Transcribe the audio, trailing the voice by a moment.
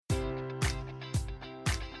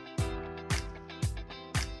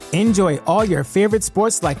Enjoy all your favorite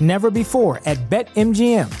sports like never before at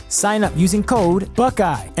BetMGM. Sign up using code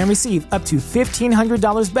Buckeye and receive up to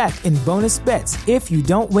 $1,500 back in bonus bets if you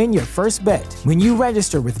don't win your first bet. When you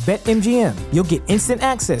register with BetMGM, you'll get instant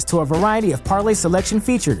access to a variety of parlay selection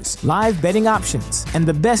features, live betting options, and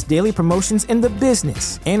the best daily promotions in the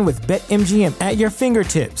business. And with BetMGM at your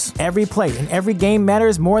fingertips, every play and every game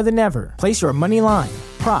matters more than ever. Place your money line,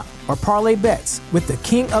 prop, or parlay bets with the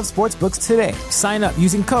king of sportsbooks today. Sign up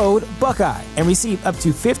using code Buckeye and receive up to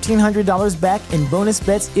 $1,500 back in bonus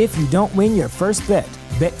bets if you don't win your first bet.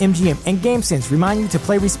 BetMGM and GameSense remind you to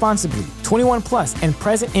play responsibly. 21 plus and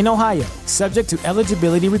present in Ohio, subject to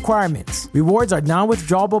eligibility requirements. Rewards are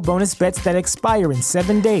non-withdrawable bonus bets that expire in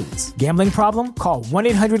 7 days. Gambling problem? Call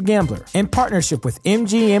 1-800-GAMBLER. In partnership with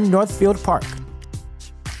MGM Northfield Park.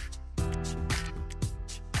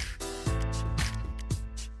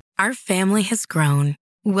 Our family has grown.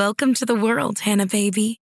 Welcome to the world, Hannah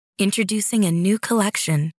baby. Introducing a new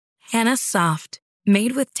collection, Hannah Soft,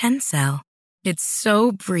 made with Tencel. It's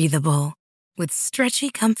so breathable, with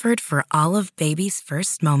stretchy comfort for all of baby's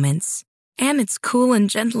first moments. And it's cool and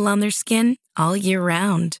gentle on their skin all year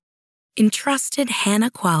round. Entrusted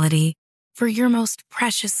Hannah quality for your most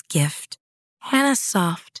precious gift. Hannah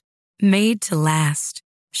Soft, made to last.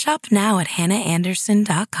 Shop now at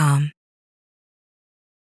hannahanderson.com.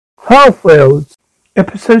 Halfworld,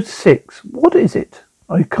 episode 6. What is it?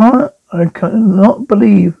 I cannot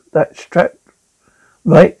believe that strap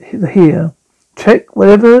right here. Check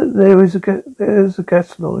wherever there's a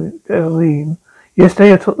gasoline.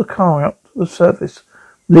 Yesterday I took the car out to the surface.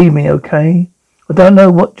 Leave me, okay? I don't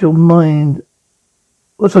know what's on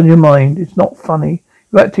your mind. It's not funny.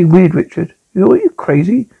 You're acting weird, Richard. Are you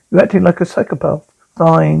crazy? You're acting like a psychopath.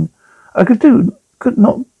 Fine. Could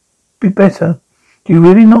not be better. Do you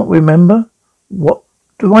really not remember? What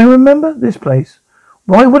do I remember? This place.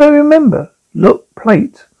 Why would I remember? Look,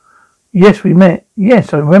 plate. Yes, we met.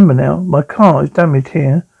 Yes, I remember now. My car is damaged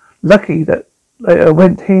here. Lucky that I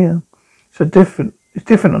went here. It's different at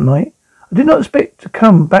night. I did not expect to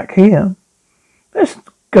come back here. Let's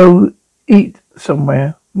go eat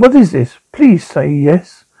somewhere. What is this? Please say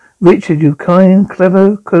yes. Richard, you kind,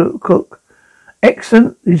 clever cook.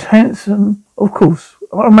 Excellent. He's handsome. Of course,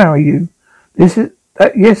 I'll marry you. Is it?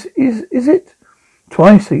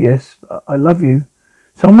 Twice a yes. I love you.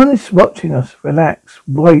 Someone is watching us. Relax.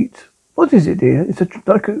 Wait. What is it, dear? It's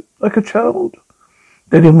like a child.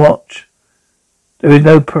 Let him watch. There is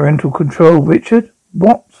no parental control, Richard.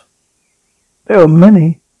 What? There are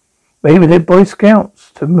many. Maybe they're Boy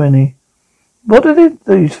Scouts. Too many. What are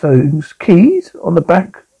these things? Keys? On the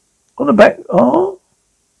back? Oh.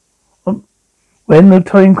 When the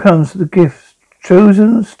time comes for the gifts,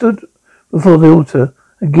 chosen stood before the altar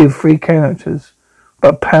and give 3 characters.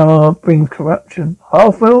 But power brings corruption.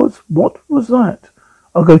 Halfworlds? What was that?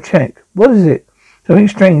 I'll go check. What is it? Something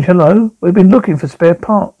strange. Hello? We've been looking for spare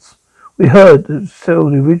parts. We heard that sell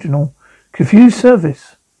the original. Confused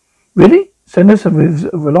service. Really? Send us a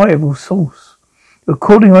reliable source. You're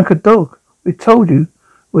calling like a dog. We told you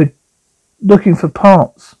we're looking for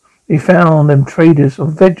parts. We found them traders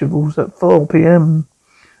of vegetables at 4 p.m.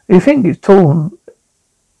 You think it's torn?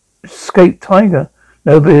 Escaped tiger.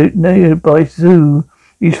 Nearby zoo.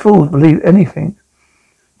 These fools believe anything.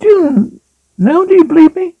 Do you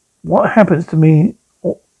believe me? What happens to me?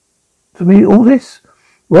 All this?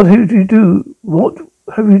 What have you do? What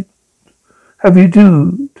have you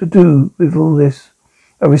to do with all this?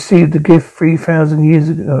 I received a gift 3,000 years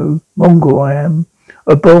ago. Mongol I am.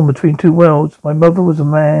 I was born between 2 worlds. My mother was a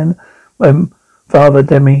man. My father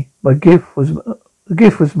Demi. The gift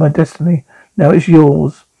was my destiny. Now it's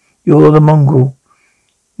yours. You're the Mongol.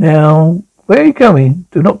 Now, where are you going?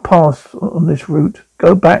 Do not pass on this route.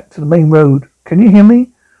 Go back to the main road. Can you hear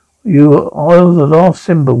me? You are the last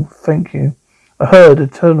symbol. Thank you. I heard a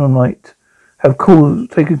eternal night have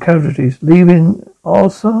taken casualties. Leaving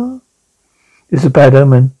Arsa? It's a bad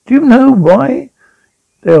omen. Do you know why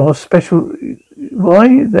they are special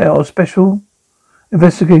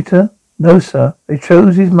investigator? No, sir. They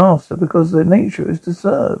chose his master because their nature is to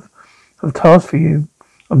serve. I have a task for you.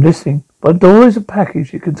 I'm listening. My door is a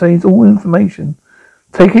package. It contains all information.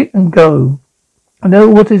 Take it and go. I know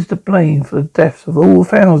what is to blame for the deaths of all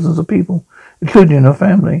thousands of people, including your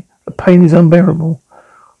family. The pain is unbearable. I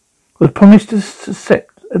was promised to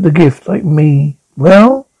accept the gift like me.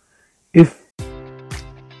 Well, if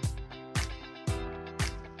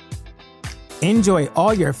Enjoy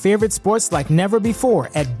all your favorite sports like never before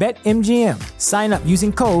at BetMGM. Sign up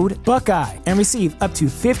using code Buckeye and receive up to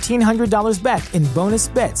 $1,500 back in bonus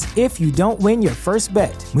bets if you don't win your first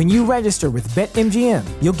bet. When you register with BetMGM,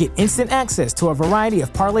 you'll get instant access to a variety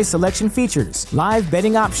of parlay selection features, live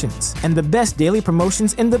betting options, and the best daily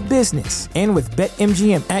promotions in the business. And with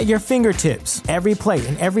BetMGM at your fingertips, every play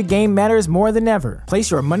and every game matters more than ever.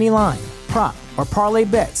 Place your money line, prop, or parlay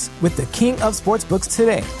bets with the king of sportsbooks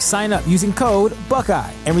today. Sign up using code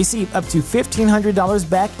Buckeye and receive up to $1,500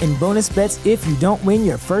 back in bonus bets if you don't win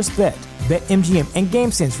your first bet. BetMGM and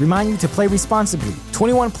GameSense remind you to play responsibly.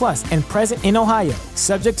 21 plus and present in Ohio,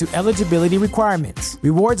 subject to eligibility requirements.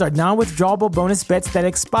 Rewards are non-withdrawable bonus bets that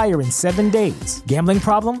expire in 7 days. Gambling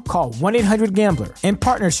problem? Call 1-800-GAMBLER. In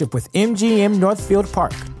partnership with MGM Northfield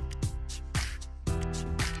Park.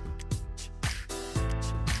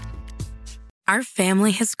 Our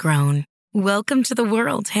family has grown. Welcome to the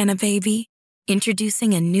world, Hannah baby.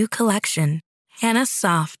 Introducing a new collection, Hannah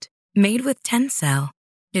Soft, made with Tencel.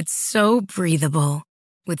 It's so breathable,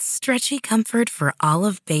 with stretchy comfort for all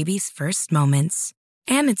of baby's first moments.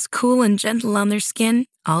 And it's cool and gentle on their skin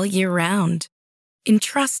all year round.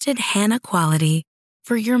 Entrusted Hannah quality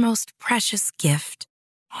for your most precious gift.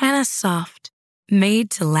 Hannah Soft, made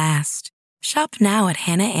to last. Shop now at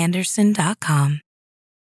hannahanderson.com.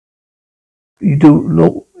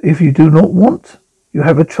 If you do not want, you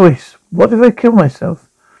have a choice. What if I kill myself?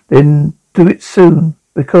 Then do it soon,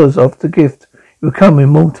 because of the gift you become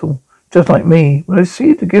immortal, just like me. When I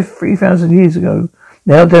received the gift 3,000 years ago,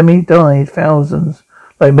 now Demi died. Thousands,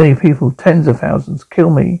 like many people, tens of thousands,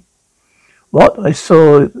 kill me. What? I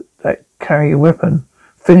saw that carry a weapon,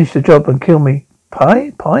 finish the job and kill me.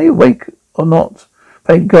 Pie? Awake or not?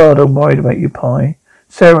 Thank God I'm worried about you, Pie.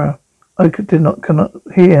 Sarah, I cannot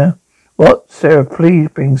hear. What? Sarah, please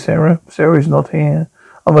bring Sarah. Sarah is not here.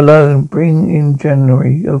 I'm alone. Bring in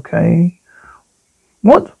January, okay?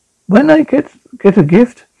 What? When I get a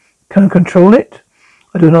gift, can I control it?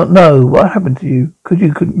 I do not know. What happened to you? Could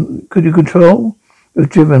you control? I was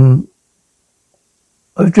driven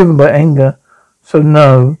by anger, so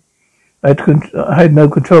no. I had no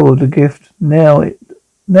control of the gift. Now it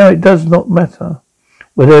does not matter.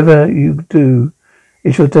 Whatever you do,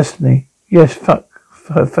 it's your destiny. Yes, fuck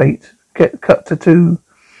her fate. Get cut to 2.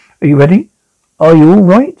 Are you ready? Are you all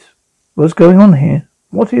right? What's going on here?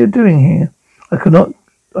 What are you doing here? I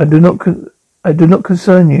do not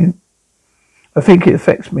concern you. I think it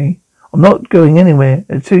affects me. I'm not going anywhere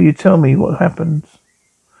until you tell me what happens.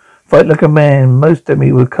 Fight like a man. Most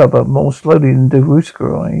Demi will recover more slowly than the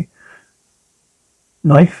Ruskai.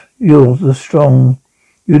 Knife, you're the strong.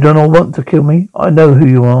 You do not want to kill me. I know who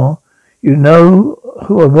you are. You know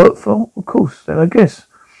who I work for? Of course. Then I guess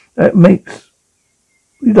that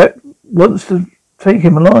wants to take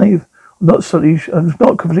him alive. I'm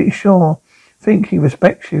not completely sure. I think he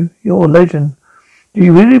respects you. You're a legend. Do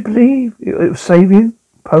you really believe it will save you?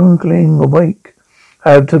 Pongling awake.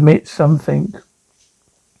 I have to admit something.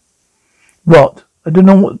 What? I do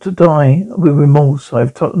not want to die with remorse. I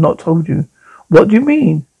have not told you. What do you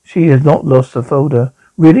mean? She has not lost her folder.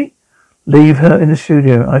 Really? Leave her in the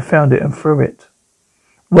studio. I found it and threw it.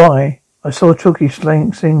 Why? I saw Chucky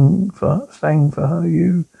sang for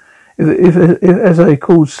her. If as I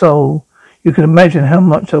called soul, you can imagine how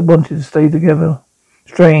much I wanted to stay together.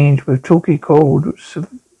 Strange, with Chalky quarreled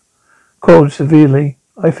severely.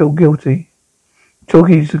 I feel guilty.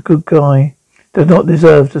 Chalky's a good guy. Does not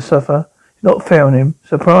deserve to suffer. It's not fair on him.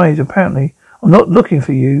 Surprise, apparently. I'm not looking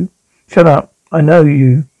for you. Shut up. I know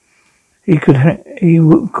you. He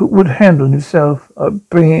would handle himself. I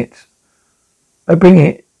bring it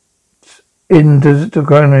in to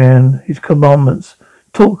Gronan, his commandments.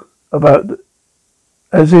 Talk about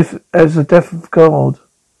as the death of God.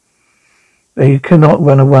 They cannot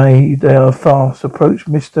run away. They are fast. Approach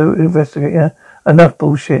Mr. Investigator. Enough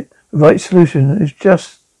bullshit. The right solution is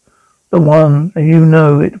just the one, and you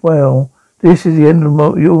know it well. This is the end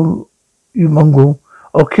of you mongrel.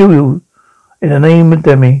 I'll kill you in the name of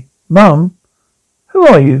Demi. Mum? Who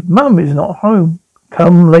are you? Mum is not home.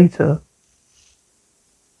 Come later.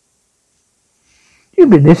 You've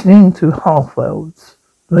been listening to Halfworlds,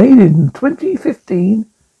 made in 2015,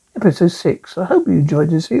 episode 6. I hope you enjoyed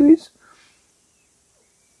the series.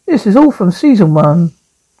 This is all from season 1,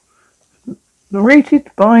 narrated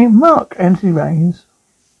by Mark Anthony Rains.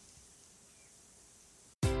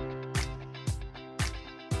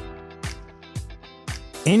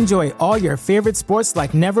 Enjoy all your favorite sports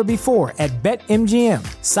like never before at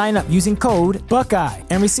BetMGM. Sign up using code Buckeye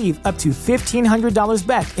and receive up to $1,500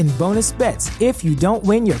 back in bonus bets if you don't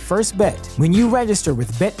win your first bet. When you register with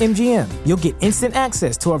BetMGM, you'll get instant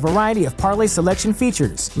access to a variety of parlay selection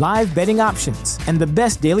features, live betting options, and the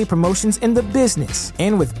best daily promotions in the business.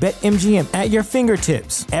 And with BetMGM at your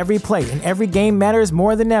fingertips, every play and every game matters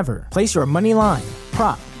more than ever. Place your money line,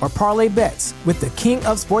 prop, or parlay bets with the king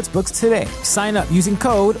of sportsbooks today. Sign up using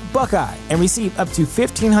code Buckeye and receive up to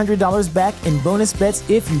 $1,500 back in bonus bets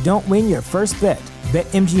if you don't win your first bet.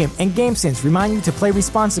 BetMGM and GameSense remind you to play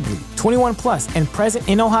responsibly. 21 plus and present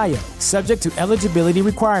in Ohio, subject to eligibility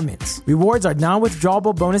requirements. Rewards are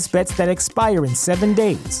non-withdrawable bonus bets that expire in 7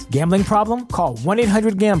 days. Gambling problem? Call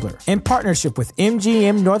 1-800-GAMBLER. In partnership with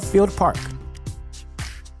MGM Northfield Park.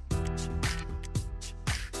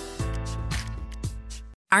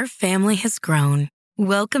 Our family has grown.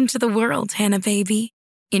 Welcome to the world, Hannah baby.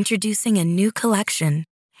 Introducing a new collection,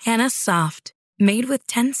 Hannah Soft, made with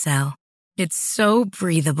Tencel. It's so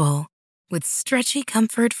breathable, with stretchy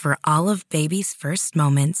comfort for all of baby's first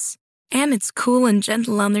moments. And it's cool and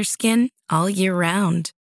gentle on their skin all year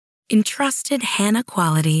round. Entrusted Hannah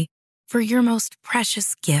quality for your most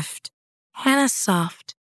precious gift. Hannah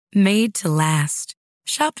Soft, made to last.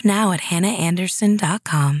 Shop now at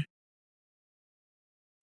hannahanderson.com.